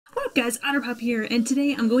What's up guys, Otterpop here, and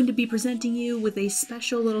today I'm going to be presenting you with a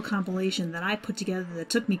special little compilation that I put together that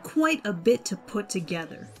took me quite a bit to put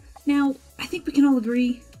together. Now, I think we can all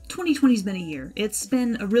agree, 2020's been a year. It's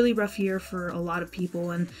been a really rough year for a lot of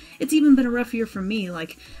people, and it's even been a rough year for me.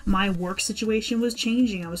 Like, my work situation was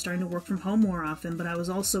changing. I was starting to work from home more often, but I was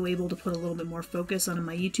also able to put a little bit more focus on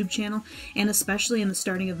my YouTube channel, and especially in the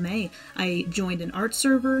starting of May, I joined an art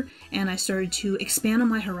server, and I started to expand on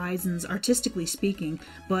my horizons, artistically speaking,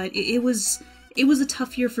 but it was a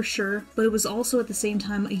tough year for sure, but it was also at the same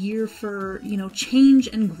time a year for, change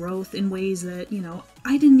and growth in ways that,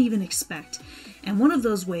 I didn't even expect. And one of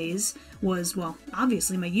those ways was, well,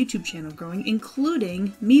 obviously my YouTube channel growing,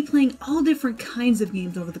 including me playing all different kinds of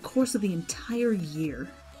games over the course of the entire year.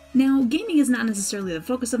 Now, gaming is not necessarily the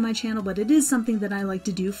focus of my channel, but it is something that I like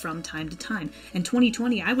to do from time to time. In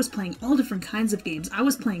 2020, I was playing all different kinds of games. I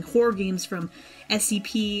was playing horror games from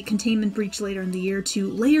SCP, Containment Breach later in the year, to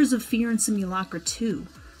Layers of Fear and Simulacra 2.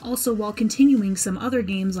 Also, while continuing some other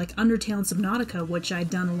games like Undertale and Subnautica, which I'd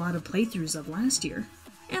done a lot of playthroughs of last year.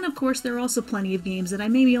 And of course, there are also plenty of games that I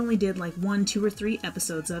maybe only did like 1, 2, or 3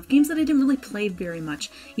 episodes of, games that I didn't really play very much.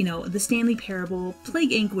 The Stanley Parable,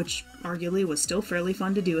 Plague Inc., which arguably was still fairly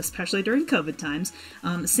fun to do, especially during COVID times,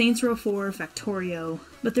 Saints Row 4, Factorio.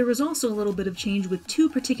 But there was also a little bit of change with 2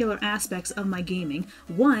 particular aspects of my gaming.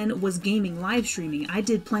 One was gaming live streaming. I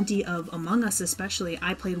did plenty of Among Us especially.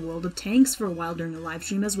 I played World of Tanks for a while during the live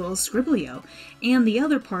stream, as well as Scribblio. And the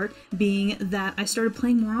other part being that I started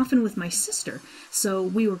playing more often with my sister. So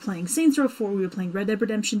we were playing Saints Row 4, we were playing Red Dead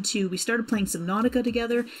Redemption 2, we started playing Subnautica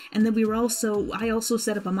together, and then I also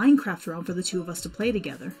set up a Minecraft realm for the two of us to play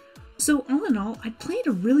together. So all in all, I played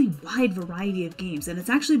a really wide variety of games, and it's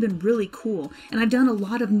actually been really cool, and I've done a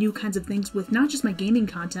lot of new kinds of things with not just my gaming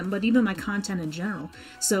content, but even my content in general.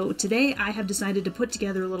 So today I have decided to put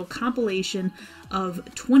together a little compilation of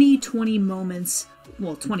 2020 moments,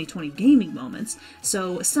 well, 2020 gaming moments.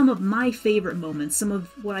 So some of my favorite moments, some of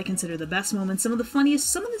what I consider the best moments, some of the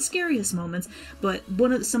funniest, some of the scariest moments, but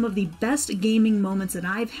some of the best gaming moments that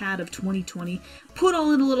I've had of 2020, put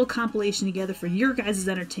all in a little compilation together for your guys'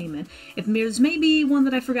 entertainment. If there's maybe one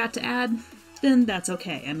that I forgot to add, then that's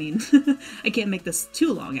okay. I mean, I can't make this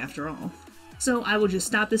too long after all. So I will just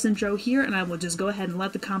stop this intro here, and I will just go ahead and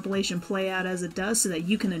let the compilation play out as it does so that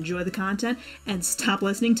you can enjoy the content and stop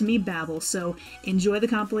listening to me babble. So enjoy the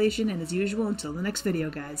compilation, and as usual, until the next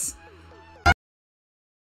video, guys.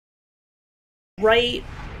 Right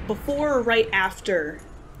before or right after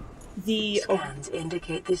the... Scans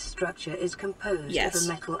indicate this structure is composed of a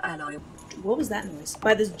metal alloy. What was that noise?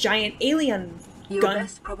 By this giant alien Your gun.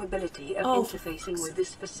 best probability of interfacing with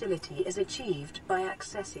this facility is achieved by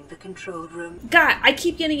accessing the control room. God, I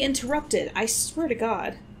keep getting interrupted. I swear to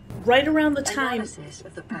God. Right around the time... Analysis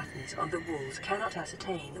of the patterns on the walls cannot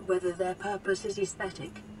ascertain whether their purpose is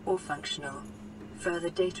aesthetic or functional. Further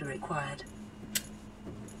data required.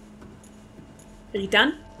 Are you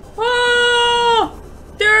done? Oh!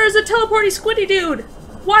 There's a teleporty squiddy dude!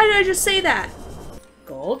 Why did I just say that?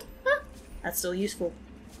 Gold? Huh. That's still useful.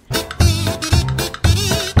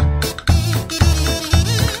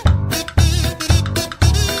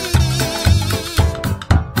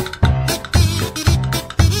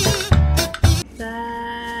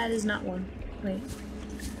 That is not one. Wait.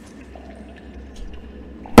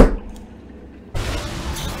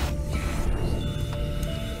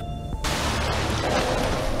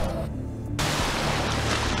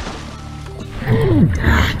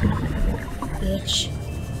 Bitch.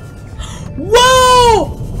 Whoa!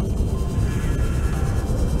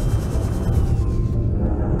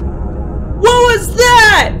 What was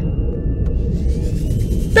that?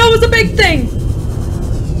 That was a big thing.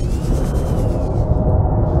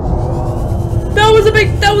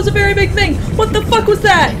 That was a very big thing. What the fuck was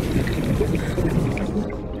that?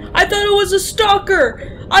 I thought it was a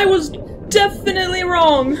stalker. I was definitely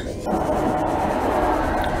wrong.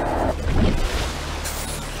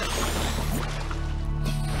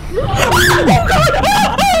 Oh god!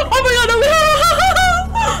 Oh my god!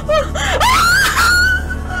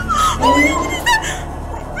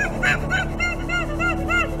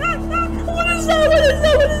 What is that? What is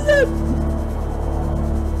that? What is that?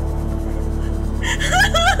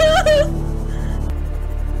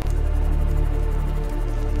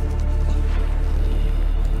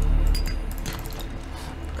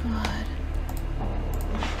 God.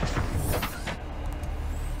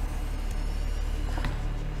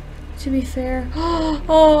 To be fair,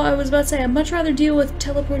 oh, I was about to say, I'd much rather deal with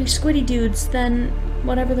teleporty squiddy dudes than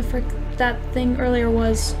whatever the frick that thing earlier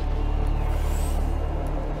was.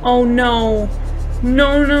 Oh no.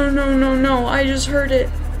 No, no, no, no, no. I just heard it.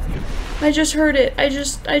 I just heard it.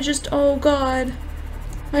 Oh god.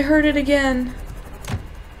 I heard it again.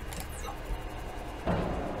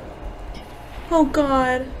 Oh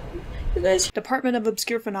god. You guys. Department of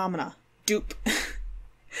Obscure Phenomena. Dupe.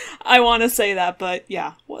 I want to say that, but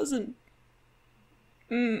yeah, wasn't.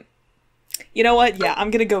 You know what? Yeah,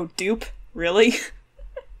 I'm gonna go dupe. Really?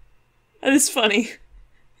 That is funny.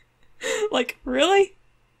 Like, really?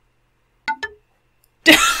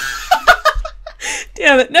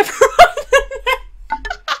 Damn it, never mind.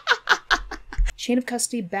 Chain of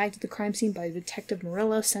custody bagged at the crime scene by Detective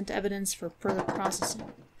Murillo, sent to evidence for further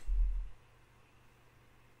processing.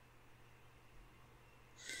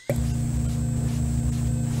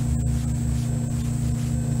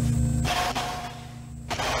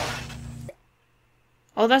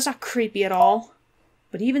 Oh, that's not creepy at all.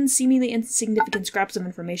 But even seemingly insignificant scraps of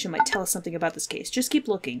information might tell us something about this case. Just keep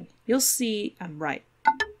looking. You'll see I'm right.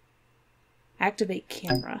 Activate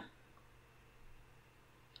camera.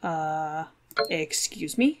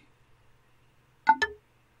 Excuse me?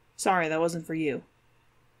 Sorry, that wasn't for you.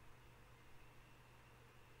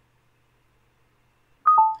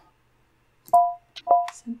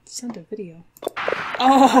 Send a video.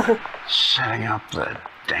 Oh! Setting up the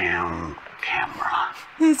damn camera.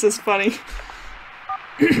 This is funny.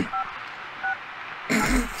 Dude.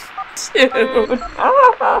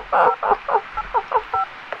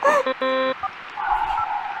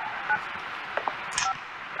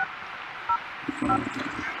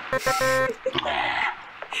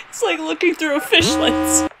 It's like looking through a fish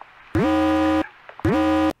lens.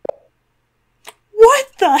 What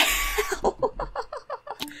the hell?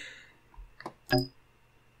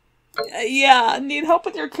 Yeah, need help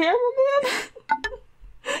with your camera, man?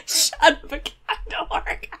 Shut up, dork.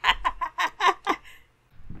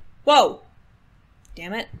 Whoa.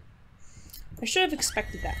 Damn it. I should have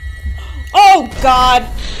expected that. Oh, God!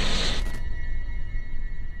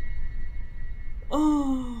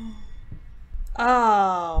 Oh.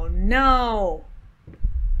 Oh, no.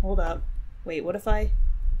 Hold up. Wait, what if I...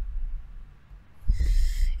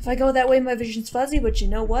 If I go that way, my vision's fuzzy, but you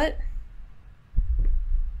know what?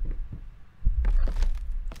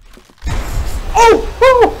 Oh!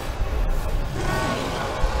 Oh!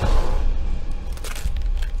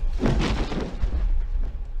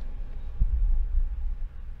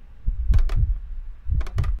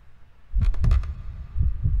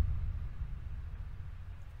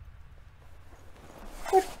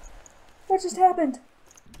 What just happened?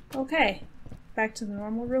 Okay. Back to the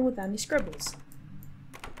normal room without any scribbles.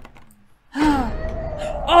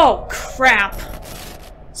 Oh, crap!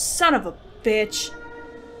 Son of a bitch.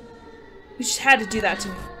 You just had to do that to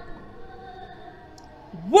me.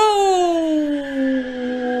 Whoa!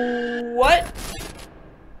 What?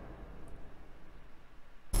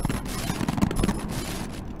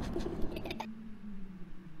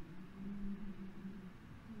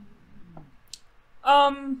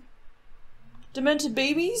 Demented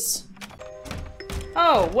babies?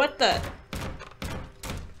 Oh, what the?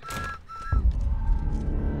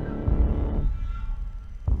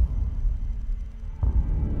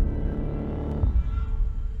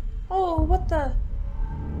 Oh, what the?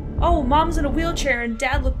 Oh, mom's in a wheelchair and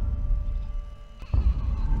dad look...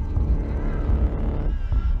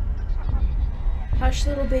 Hush,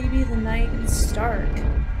 little baby, the night is dark.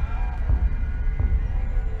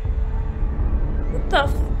 What the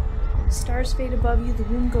f... Stars fade above you, the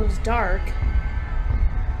room goes dark.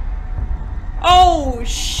 Oh,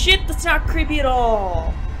 shit, that's not creepy at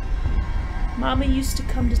all. Mama used to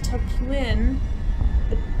come to tuck you in,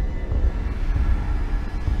 but...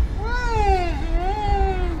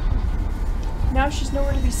 Now she's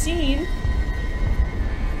nowhere to be seen.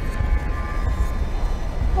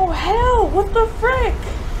 Oh, hell, what the frick?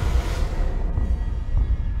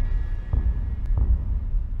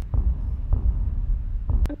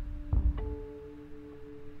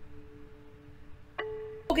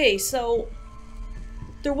 Okay, so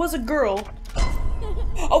there was a girl.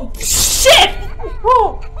 Oh shit!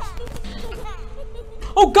 Oh,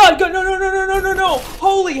 oh God! God! No! No! No! No! No! No! No!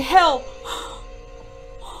 Holy hell!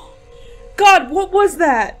 God! What was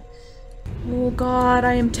that? Oh God!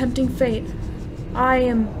 I am tempting fate. I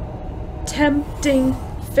am tempting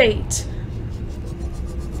fate.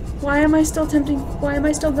 Why am I still tempting? Why am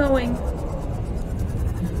I still going?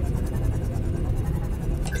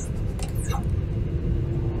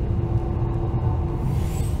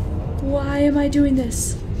 Why am I doing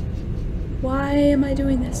this? Why am I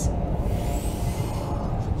doing this?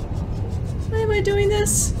 Why am I doing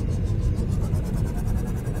this?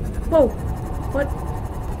 Whoa! What?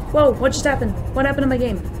 Whoa, what just happened? What happened to my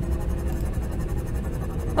game?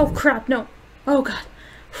 Oh crap, no. Oh God.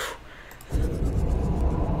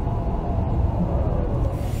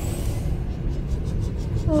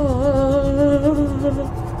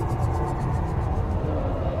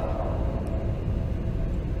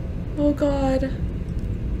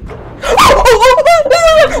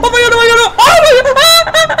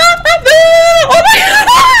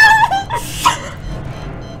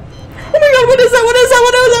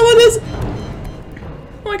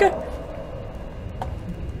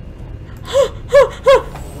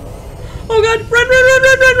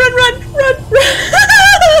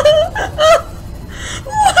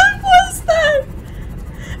 What was that?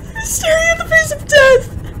 I was staring at the face of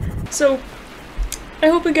death! So, I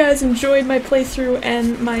hope you guys enjoyed my playthrough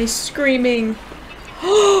and my screaming.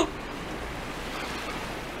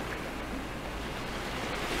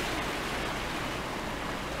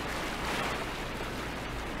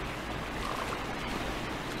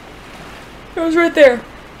 It was right there.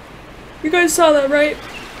 You guys saw that, right?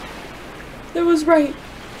 It was right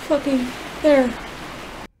fucking there.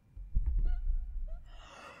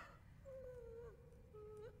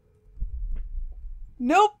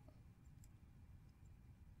 Nope.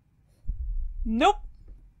 Nope.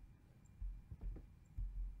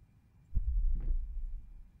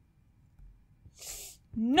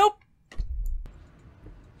 Nope.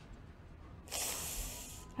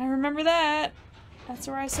 I remember that. That's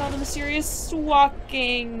where I saw the mysterious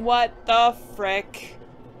walking. What the frick?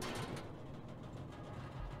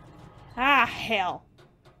 Ah, hell.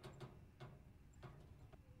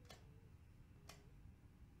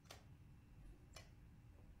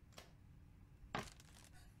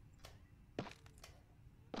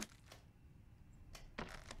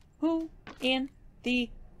 Who in the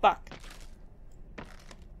fuck?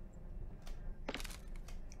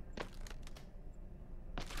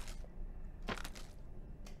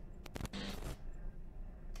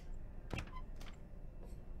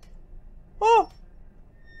 Oh!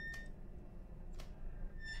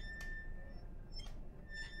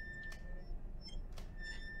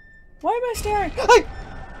 Why am I staring? Hey!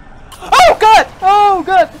 Oh god! Oh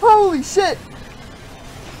god! Holy shit!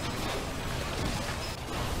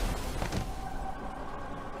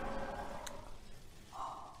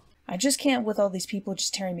 I just can't with all these people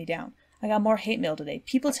just tearing me down. I got more hate mail today.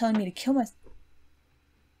 People telling me to kill my...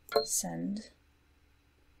 Send.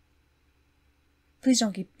 Please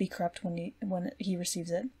don't be corrupt when he receives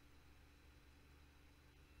it.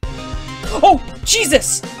 Oh!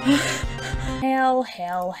 Jesus! Hell,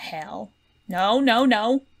 hell, hell. No, no,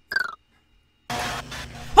 no.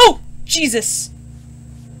 Oh! Jesus!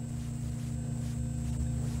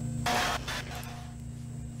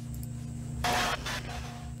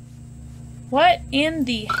 What in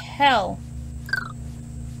the hell?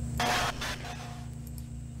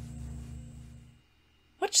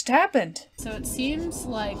 What just happened? So it seems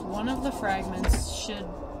like one of the fragments should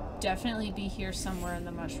definitely be here somewhere in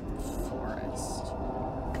the mushroom forest.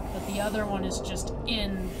 But the other one is just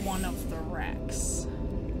in one of the wrecks.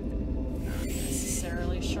 Not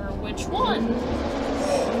necessarily sure which one.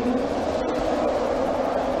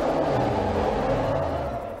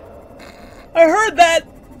 I heard that!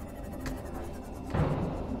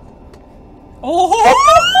 Oh!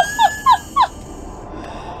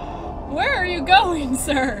 Where are you going,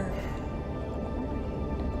 sir?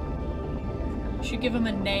 You should give him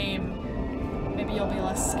a name. Maybe you'll be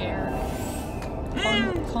less scared.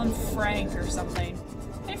 Call him Frank or something.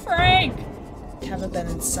 Hey, Frank! I haven't been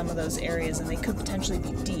in some of those areas and they could potentially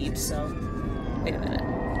be deep, so... Wait a minute.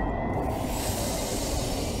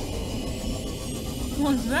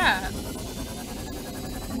 What was that?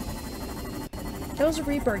 That was a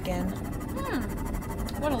Reaper again.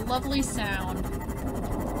 What a lovely sound.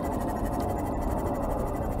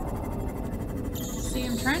 See,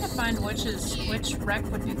 I'm trying to find which wreck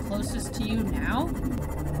would be closest to you now.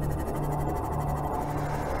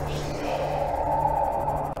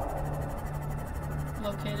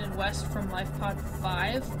 Located west from Life Pod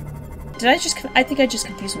 5. Did I just... I think I just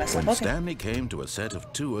confused myself. When Okay. Stanley came to a set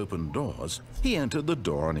of 2 open doors, he entered the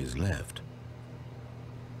door on his left.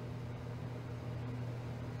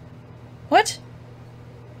 What?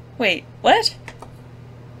 Wait, what?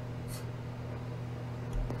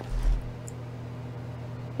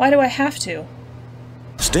 Why do I have to?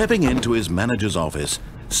 Stepping into his manager's office,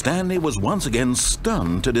 Stanley was once again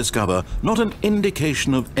stunned to discover not an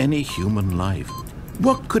indication of any human life.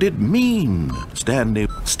 What could it mean?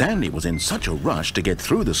 Stanley was in such a rush to get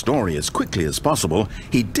through the story as quickly as possible,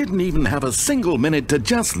 he didn't even have a single minute to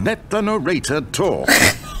just let the narrator talk.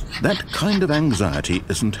 That kind of anxiety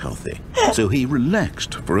isn't healthy, so he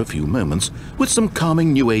relaxed for a few moments with some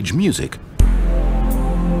calming New Age music.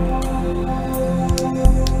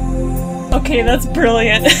 Okay, that's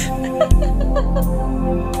brilliant.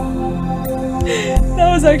 That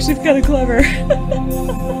was actually kind of clever.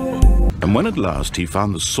 And when at last he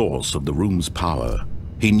found the source of the room's power,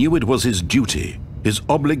 he knew it was his duty, his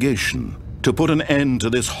obligation, to put an end to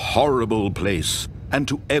this horrible place and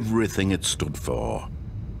to everything it stood for.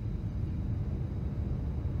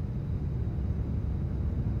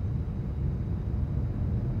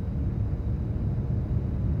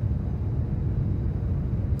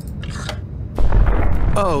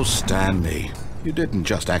 Oh, Stanley, you didn't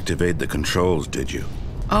just activate the controls, did you?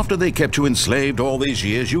 After they kept you enslaved all these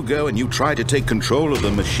years, you go and you try to take control of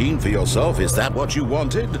the machine for yourself. Is that what you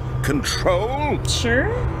wanted? Control? Sure.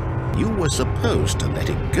 You were supposed to let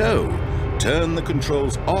it go, turn the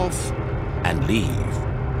controls off, and leave.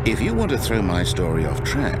 If you want to throw my story off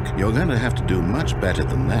track, you're going to have to do much better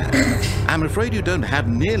than that. I'm afraid you don't have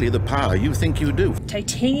nearly the power you think you do.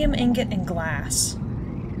 Titanium ingot and glass.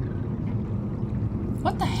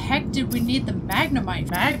 What the heck did we need the Magnemite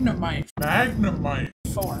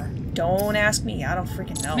for? Don't ask me, I don't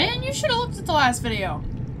freaking know. Man, you should have looked at the last video.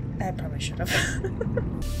 I probably should have.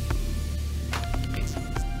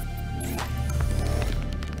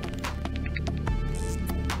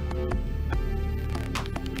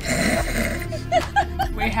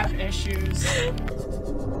 We have issues.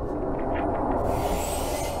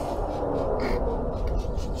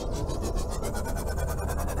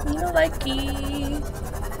 Likey.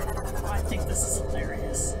 Oh, I think this is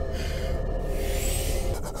hilarious.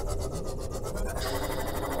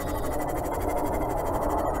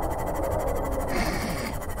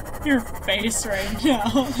 Your face right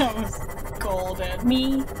now, that was golden.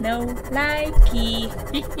 Me no likey.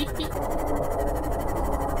 It's gonna be good.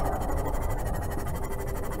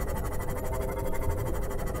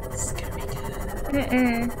 It's gonna be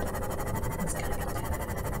good.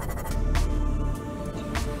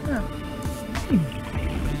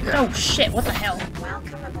 Oh shit, what the hell?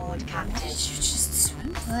 Welcome aboard, Captain. Did you just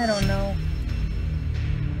swim? I don't know.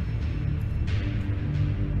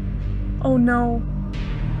 Oh no.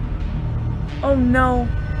 Oh no.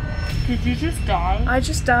 Did you just die? I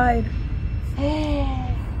just died.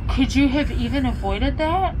 Could you have even avoided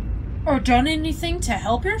that? Or done anything to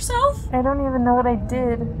help yourself? I don't even know what I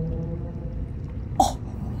did.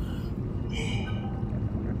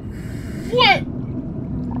 What?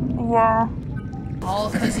 Yeah.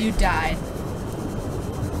 All because you died.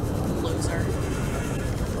 Loser.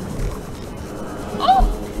 Oh!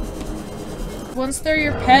 Once they're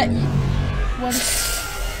your pet, once...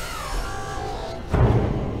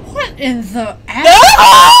 What in the ass?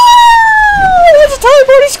 That's a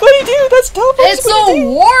teleporting squiddy dude! That's a teleporting It's squiddy a dude!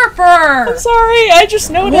 warper! I'm sorry, I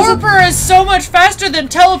just know it Warper is so much faster than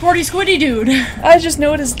teleporting squiddy dude. I just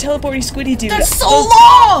know it as a teleporting squiddy dude. That's so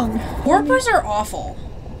long! Warpers are awful.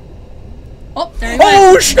 Oh, there he went.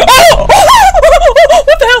 Oh sh- oh!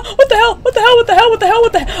 What the hell? What the hell? What the hell? What the hell? What the hell?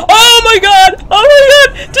 What the hell? Oh my god! Oh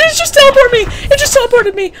my god! Did it just teleport me? It just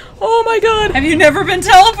teleported me! Oh my god! Have you never been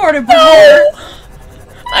teleported before? No!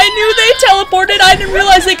 I knew they teleported. I didn't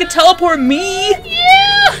realize they could teleport me.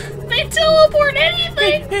 Yeah! They teleport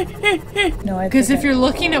anything! No, I. Because if you're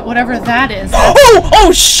looking at whatever that is,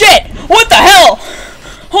 Oh shit! What the hell?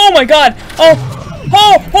 Oh my god! Oh!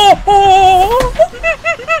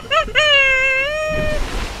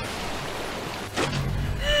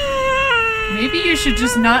 maybe you should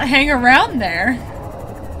just not hang around there.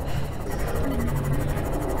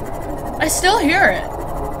 I still hear it.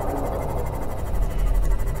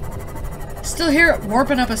 Still hear it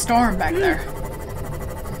warping up a storm back there.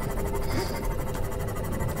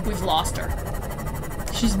 We've lost her.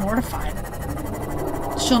 She's mortified.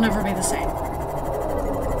 She'll never be the same.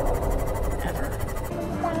 Ever.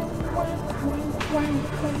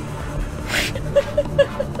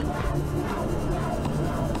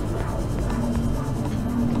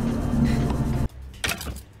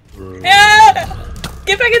 Yeah!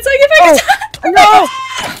 Get back inside! Get back inside! No!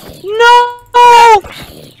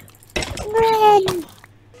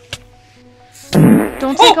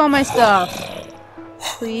 Don't take all my stuff.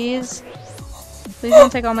 Please. Please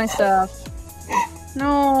don't take all my stuff.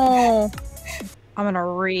 No. I'm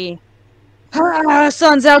gonna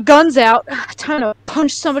sun's out, guns out. Time to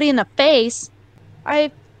punch somebody in the face.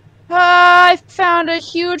 I found a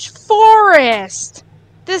huge forest.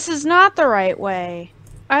 This is not the right way.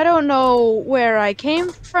 I don't know where I came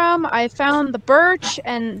from. I found the birch,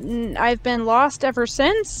 and I've been lost ever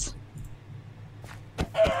since.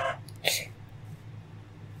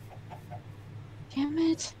 Damn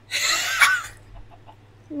it.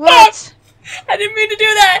 What? I didn't mean to do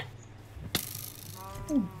that!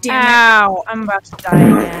 Damn Ow, I'm about to die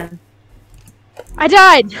again. I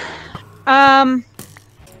died!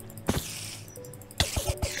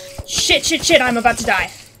 Shit, I'm about to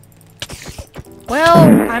die.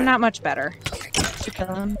 Well, I'm not much better. Should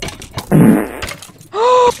kill him.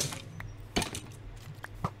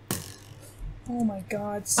 Oh my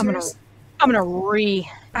god, seriously?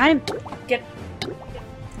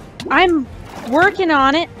 I'm working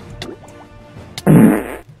on it.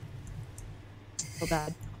 So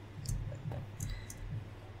bad.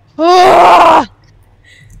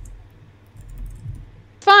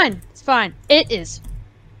 fine. It's fine. It is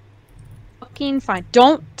fucking fine.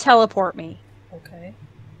 Don't teleport me. Okay.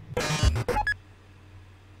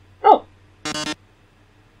 Oh.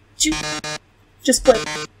 You just put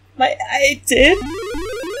I did?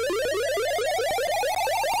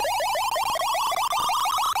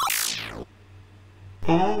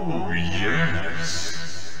 Oh, yes.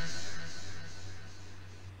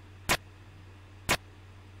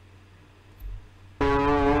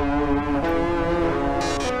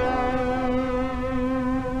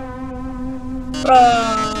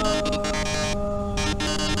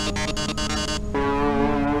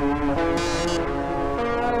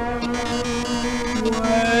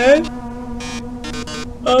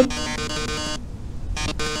 What?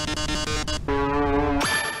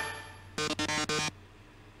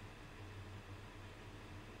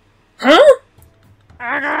 Huh?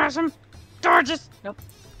 I got some torches. Nope.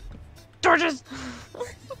 Torches.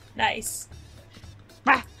 Nice.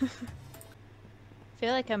 I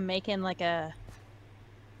feel like I'm making like a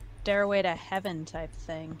Stairway to Heaven type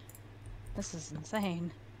thing. This is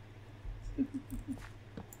insane.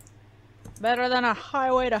 Better than a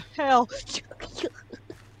highway to hell.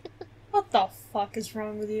 What the fuck is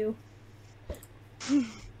wrong with you?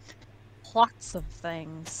 Lots of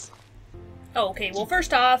things. Oh, okay, well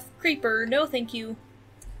first off, creeper, no thank you.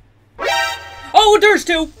 Oh, there's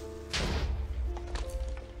two!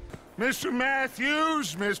 Mr.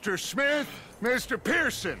 Matthews, Mr. Smith, Mr.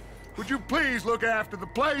 Pearson, would you please look after the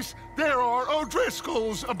place? There are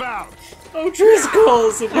O'Driscolls about.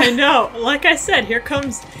 O'Driscolls! I know. Like I said, here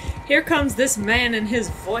comes this man and his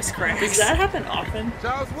voice cracks. Does that happen often?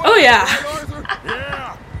 Southwest, Oh yeah! right, Arthur?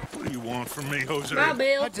 Yeah! What do you want from me, Hosea? Bye,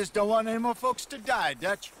 Bill. I just don't want any more folks to die,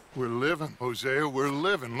 Dutch. We're living, Hosea, we're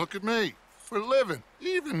living. Look at me. We're living.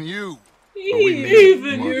 Even you.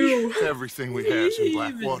 Even you. Everything we have in Even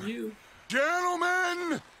Blackwater. you.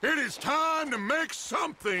 Gentlemen, it is time to make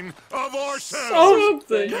something of ourselves.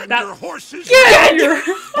 Something. Get That- your horses. Get your...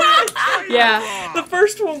 Yeah. Yeah, the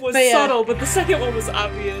first one was subtle, but the second one was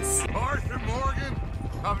obvious. Arthur Morgan,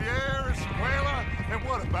 Javier Escuela, and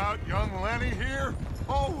what about young Lenny here?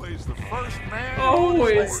 Always the first man.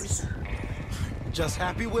 Always. Just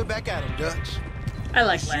happy we're back at him, Dutch. I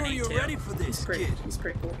like Sure Lenny you're too. ready for this, kid. He's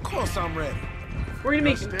pretty cool. Of course I'm ready. We're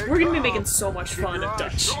gonna be making so much fun of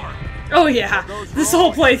Dutch. Oh yeah, this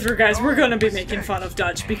whole playthrough, guys, we're gonna be making fun of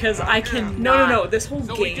Dutch because I can. No, this whole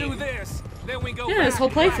So we game. do this, then we go Yeah, back this whole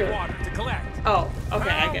to playthrough. Blackwater to collect. Oh, okay,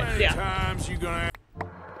 I How get it. many Yeah. times you gonna...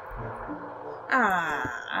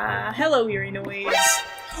 Hello, eerie noise.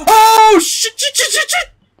 Oh shit!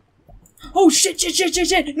 Oh shit!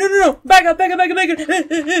 No! Back up!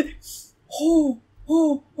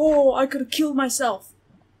 Oh! I could have killed myself.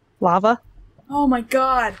 Lava? Oh my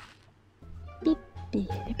god.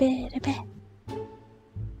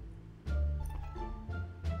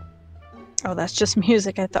 Oh, that's just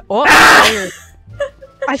music. I thought. Oh, fire.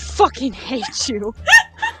 I fucking hate you.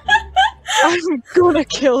 I'm gonna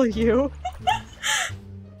kill you.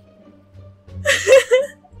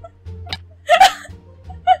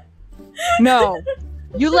 No,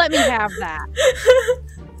 you let me have that.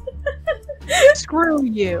 Screw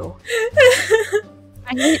you.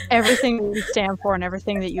 I hate everything that you stand for and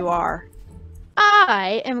everything that you are.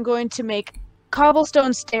 I am going to make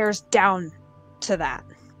cobblestone stairs down to that.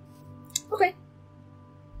 Okay.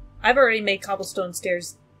 I've already made cobblestone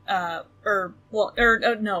stairs. I've already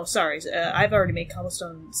made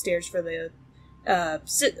cobblestone stairs for the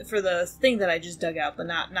thing that I just dug out, but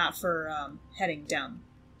not for heading down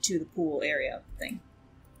to the pool area thing.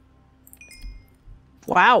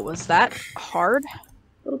 Wow, was that hard? A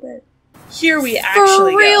little bit. Here we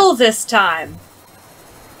actually For real go. this time.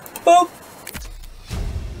 Boop.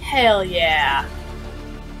 Hell yeah.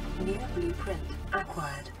 New blueprint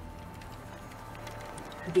acquired.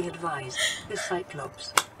 Be advised, the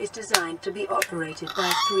Cyclops is designed to be operated by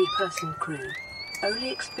a 3-person crew. Only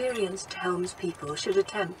experienced helmspeople should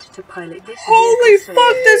attempt to pilot this. Holy vehicle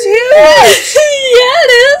fuck, safely. that's huge! Yeah,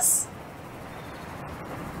 it is!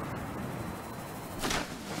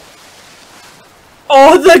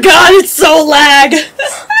 Oh the god, it's so lag!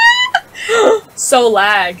 So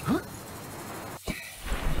lag.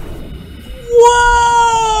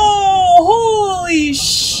 Whoa! Holy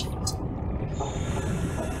shit!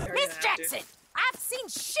 Miss Jackson, I've seen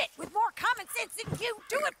shit with more common sense than you.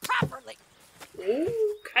 Do it properly.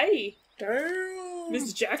 Okay. Damn.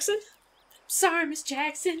 Mrs. Jackson? Sorry, Miss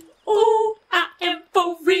Jackson. Oh, I am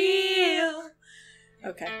for real.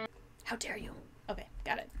 Okay. How dare you? Okay,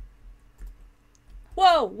 got it.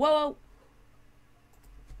 Whoa!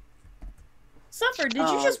 Suffer, did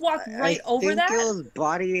you just walk right over that? I think it was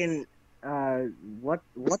body and what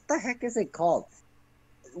the heck is it called?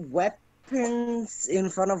 Weapons in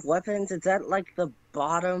front of weapons? Is that like the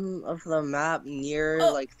bottom of the map near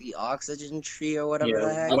like the oxygen tree or whatever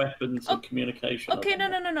the heck? Weapons and communication. Okay,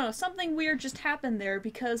 no. Something weird just happened there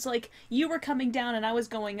because, like, you were coming down and I was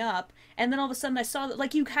going up, and then all of a sudden I saw that,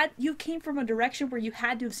 like, you came from a direction where you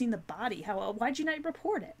had to have seen the body. Why'd you not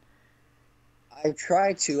report it? I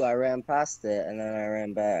tried to. I ran past it and then I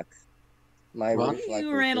ran back.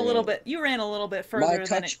 You ran a little bit. You ran a little bit further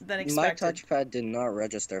than expected. My touchpad did not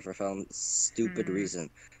register for some stupid reason.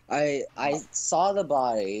 I saw the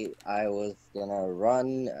body. I was gonna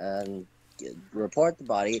run and report the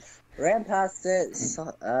body. Ran past it,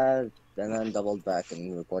 and then doubled back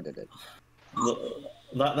and reported it.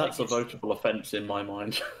 That's a votable offence in my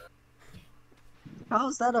mind. How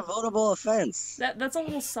is that a votable offence? That's a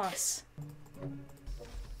little sus.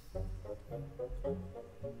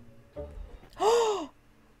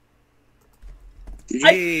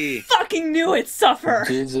 I fucking knew it, Suffer!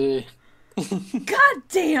 GG. God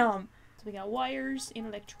damn! So we got wires and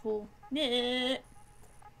electrical. Boop.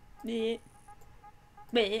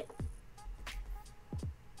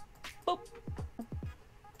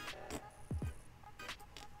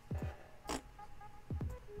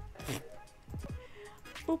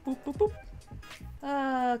 Boop, boop, boop, boop.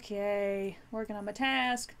 Okay, working on my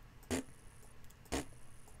task.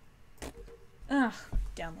 Ugh,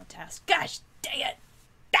 download task. Gosh dang it!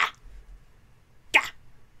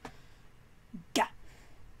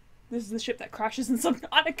 This is the ship that crashes in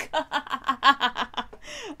Subnautica.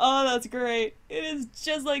 Oh, that's great. It is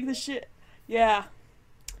just like the ship. Yeah.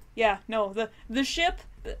 Yeah, no, the ship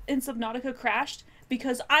in Subnautica crashed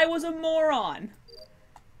because I was a moron.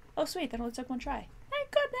 Oh, sweet, that only took one try. Thank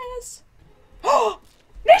goodness. Oh!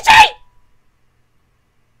 Nishi!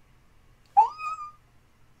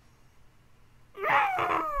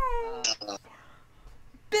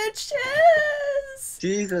 Bitches!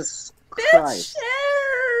 Jesus Christ. Bitches!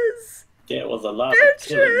 Yeah, it was a lot.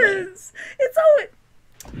 Bitches! It's always...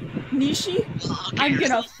 Nishi, I'm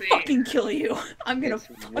gonna fucking kill you. I'm gonna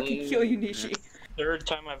fucking kill you, Nishi. Third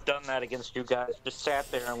time I've done that against you guys. Just sat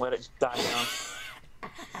there and let it die down.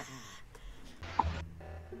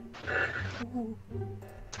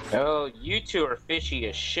 Oh, you two are fishy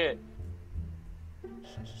as shit.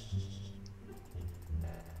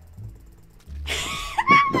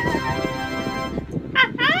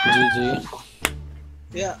 GG.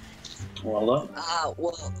 Yeah. Well done.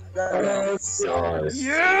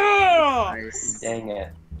 Yeah! Nice. Dang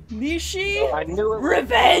it. Nishi, I knew it.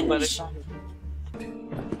 revenge!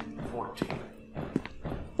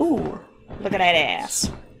 Ooh, look at that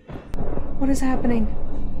ass. What is happening?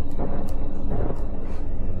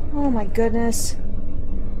 Oh my goodness.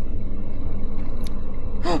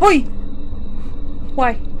 Oi!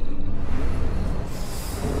 Why?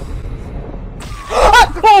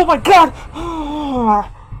 Oh my god!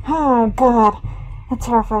 Oh god. That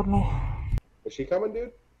terrified me. Is she coming,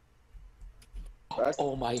 dude?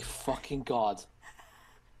 Oh my fucking god.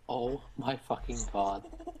 Oh my fucking god.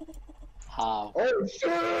 How? Oh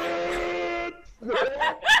shit! No,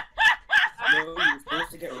 you're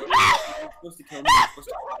supposed to get rid of me. You're supposed to kill me. You're supposed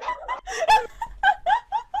to...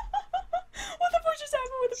 What the fuck just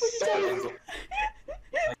happened? What the fuck just happened?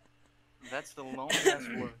 That's the loneliest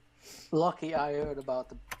word. Lucky I heard about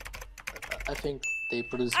the... I think they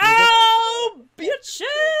produced music. Oh,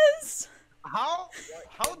 bitches! How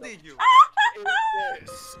did you?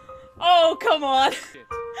 Oh, come on.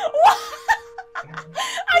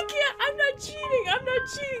 I can't. I'm not cheating. I'm not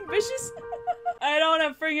cheating, bitches. I don't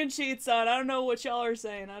have friggin' cheats on. I don't know what y'all are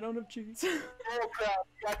saying. I don't have cheats. Oh crap,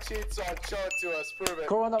 you got cheats on. Show it to us. Prove it.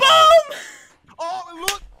 Boom! Oh,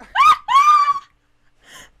 look!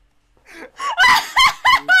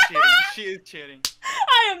 She is cheating.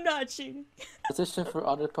 I am not cheating. Petition for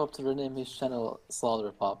Otterpop to rename his channel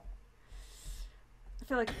Slaughterpop. I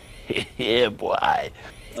feel like... Yeah, boy.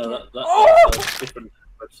 That's different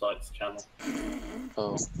website's channel.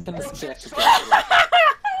 Oh.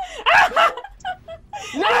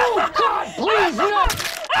 No! God, please, no!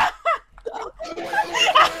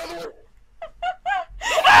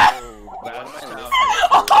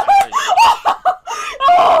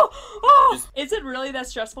 Is it really that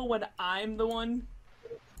stressful when I'm the one?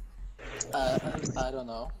 I don't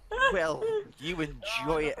know. Well, you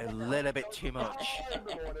enjoy it a little bit too much.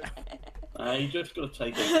 You just gotta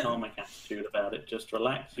take a calming attitude about it. Just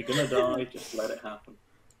relax. You're gonna die. Just let it happen.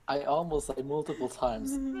 I almost said multiple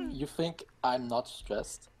times. You think I'm not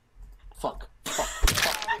stressed? Fuck.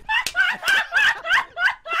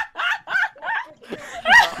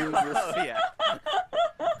 Oh, yeah.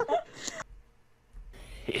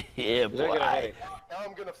 Yeah, boy. Now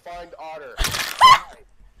I'm gonna find Otter.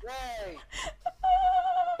 Yay!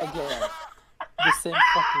 Again. The same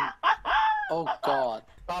fucking... Oh god.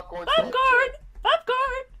 Popcorn. Popcorn!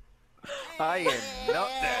 Popcorn! I am not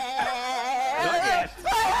dead. Not yet.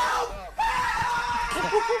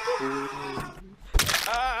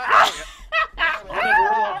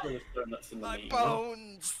 My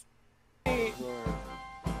bones!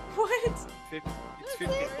 What? It's 50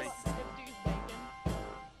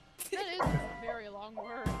 That is a very long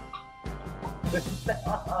word.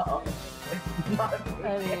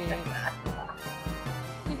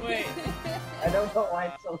 Wait. I don't know why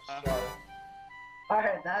it's so short.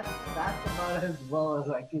 Alright, that's about as well as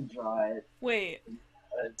I can draw it. Wait.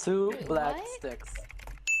 2 black sticks.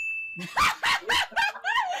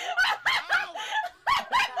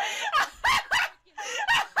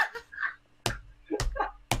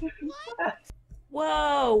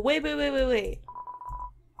 Whoa! Wait. The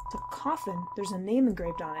coffin. There's a name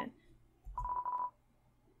engraved on it.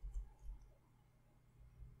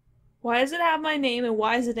 Why does it have my name and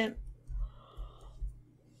why is it in...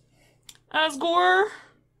 Asgore?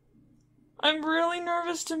 I'm really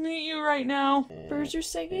nervous to meet you right now. Birds are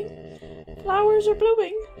singing. Flowers are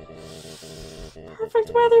blooming.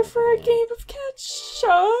 Perfect weather for a game of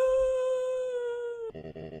catch-up.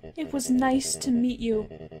 It was nice to meet you.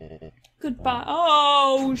 Goodbye.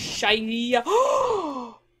 Oh, shiny.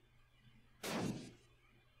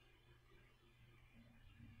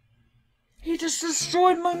 He just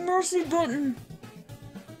destroyed my mercy button.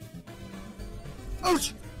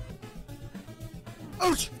 Ouch!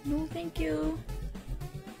 Ouch! No, thank you.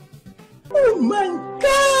 Oh my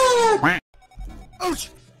god! Ouch!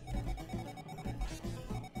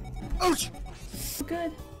 Ouch!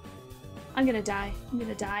 Good. I'm gonna die.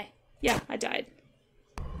 Yeah, I died.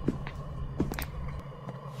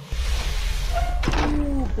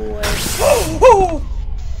 Oh boy.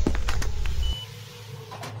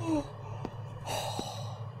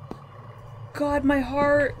 God, my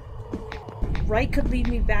heart. Right could lead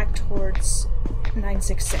me back towards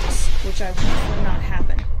 966, which I will not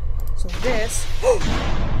happen. So this.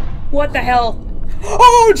 What the hell?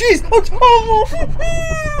 Oh jeez!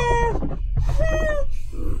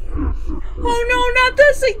 Oh no, not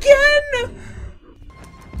this again!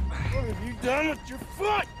 What have you done with your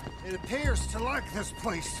foot? It appears to like this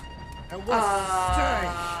place. And will stay.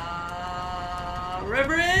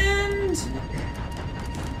 Reverend!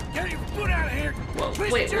 Get your foot out of here! Whoa,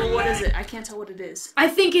 Twist wait, your what is leg. it? I can't tell what it is. I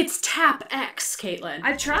think it's tap X, Caitlin.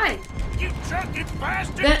 I tried. You drunken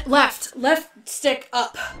bastard! Then left stick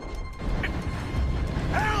up.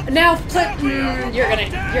 Now flip. You're gonna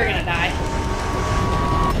die.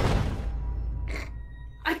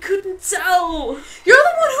 I couldn't tell. You're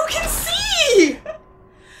the one who can see.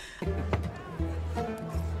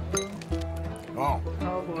 Oh.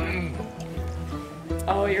 Oh boy.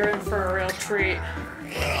 Oh, you're in for a real treat.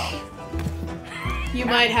 You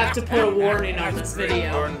might have to put a warning on this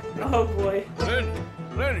video. Oh boy.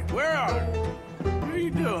 Lenny, where are you? What are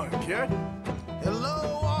you doing, kid?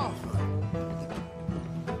 Hello, Arthur.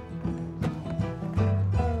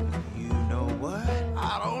 You know what?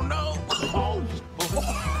 I don't know.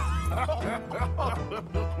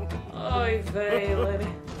 Oy vey, Lenny.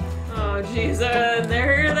 Oh jeez,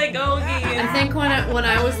 here they go again. I think when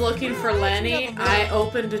I was looking for Lenny, I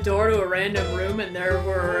opened a door to a random room and there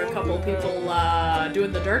were a couple people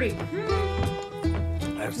doing the dirty.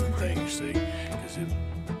 That's the thing, you see. Because it...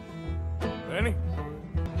 Lenny?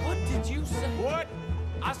 What did you say? What?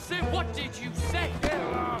 I said, what did you say? Get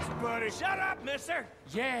lost, buddy. Shut up, mister.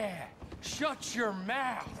 Yeah. Shut your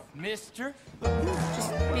mouth, mister.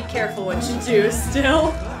 Just be careful what you do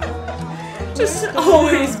still. Just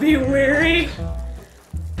always be wary.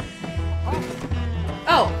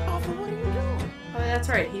 Oh. Arthur, what are you doing? Oh, that's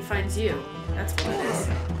right. He finds you. That's what it is.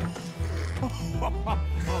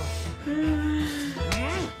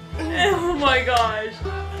 Oh my gosh.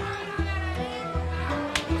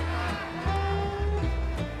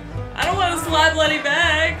 I don't want to slap Lenny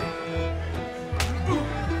back.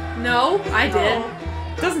 No, I did.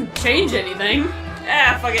 Doesn't change anything.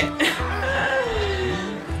 Ah, fuck it.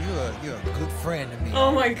 You're a good friend to me.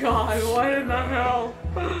 Oh my god, why did that help?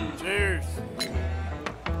 Cheers.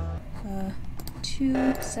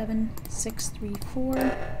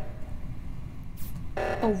 27634.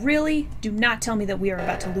 Oh, really? Do not tell me that we are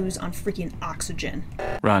about to lose on freaking oxygen.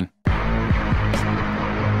 Run.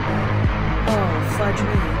 Oh, fudge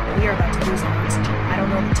me. We are about to lose on oxygen. I don't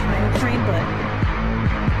know the time frame, but...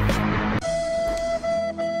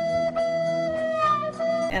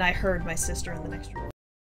 And I heard my sister in the next room.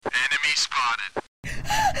 Enemy spotted.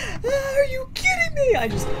 Are you kidding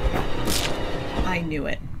I knew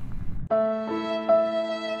it.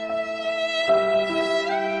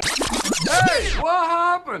 Hey, what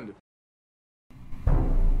happened?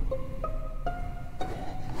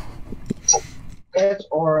 It's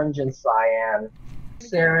orange and cyan.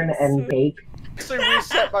 Saren and cake.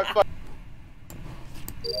 Reset my phone.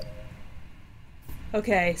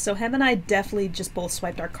 Okay, so Hem and I definitely just both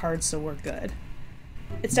swiped our cards, so we're good.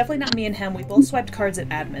 It's definitely not me and Hem. We both swiped cards at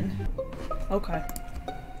admin. Okay.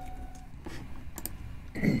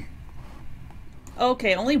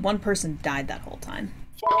 Okay, only one person died that whole time.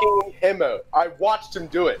 Fucking him out. I watched him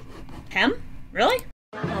do it. Hem? Really?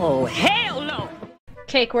 Oh, hell no!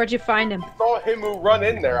 Cake, where'd you find him? I saw him who run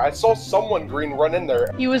in there. I saw someone green run in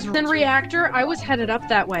there. He was in reactor. I was headed up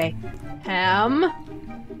that way. Ham?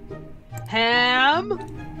 Ham?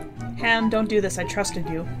 Ham, don't do this. I trusted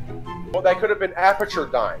you. Well, that could have been Aperture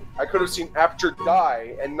dying. I could have seen Aperture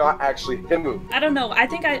die and not actually Himu. I don't know. I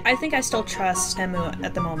think I still trust Hemu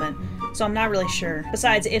at the moment, so I'm not really sure.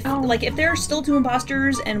 Besides, if if there are still 2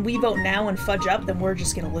 imposters and we vote now and fudge up, then we're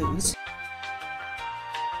just gonna lose.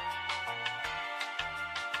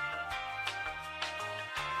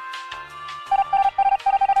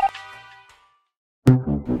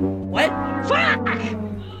 What? Fuck!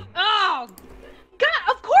 Oh! God,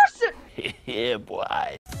 of course it- Yeah,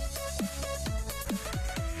 boy.